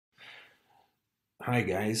Hi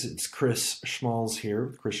guys, it's Chris Schmalz here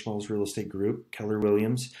with Chris Schmalz Real Estate Group, Keller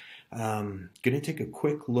Williams. Going to take a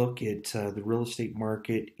quick look at the real estate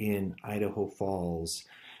market in Idaho Falls.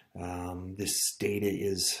 This data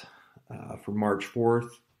is for March 4th,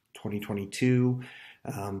 2022.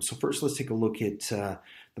 So first let's take a look at the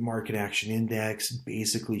market action index,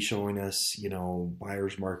 basically showing us,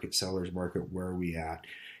 buyer's market, seller's market, where are we at.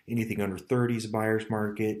 Anything under 30 is a buyer's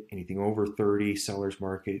market. Anything over 30, seller's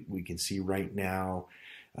market. We can see right now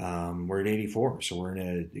we're at 84, so we're in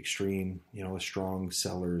an extreme, a strong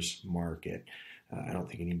seller's market. I don't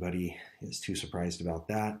think anybody is too surprised about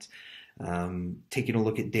that. Taking a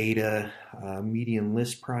look at data, median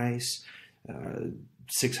list price,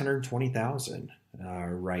 620,000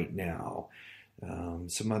 right now.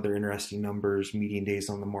 Some other interesting numbers, median days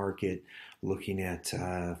on the market, looking at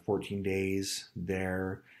 14 days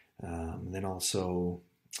there. Then also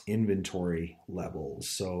inventory levels.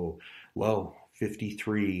 So low,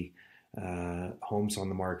 53 homes on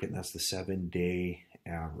the market, and that's the 7-day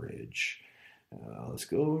average. Let's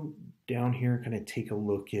go down here and kind of take a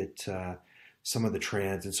look at some of the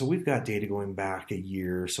trends. And so we've got data going back a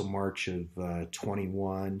year, so March of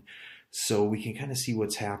 21. So we can kind of see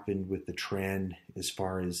what's happened with the trend as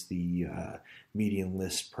far as the median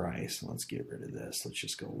list price. Let's get rid of this. Let's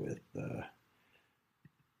just go with the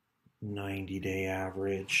 90-day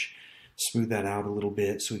average. Smooth that out a little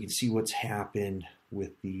bit so we can see what's happened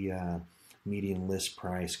with the median list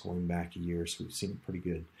price going back a year. So we've seen a pretty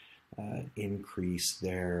good increase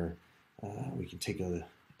there. We can take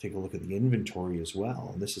a look at the inventory as well.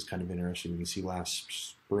 And this is kind of interesting. We can see last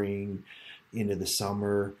spring into the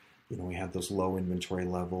summer, we had those low inventory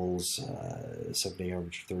levels, 7-day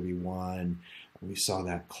average 31. We saw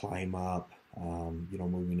that climb up,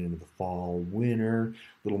 moving into the fall, winter,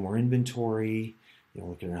 a little more inventory,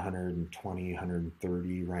 looking at 120,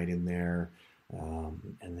 130 right in there.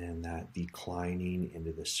 And then that declining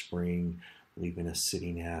into the spring, leaving us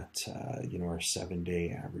sitting at, our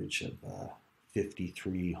 7-day average of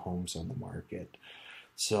 53 homes on the market.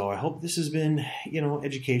 So I hope this has been,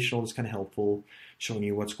 educational. It's kind of helpful, showing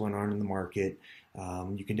you what's going on in the market.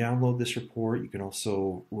 You can download this report. You can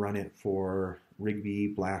also run it for Rigby,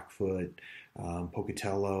 Blackfoot,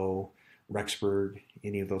 Pocatello, Rexburg,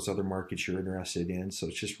 any of those other markets you're interested in. So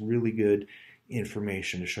it's just really good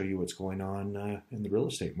information to show you what's going on in the real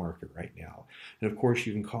estate market right now. And of course,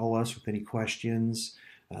 you can call us with any questions.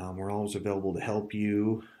 We're always available to help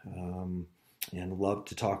you and love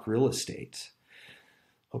to talk real estate.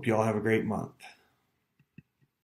 Hope you all have a great month.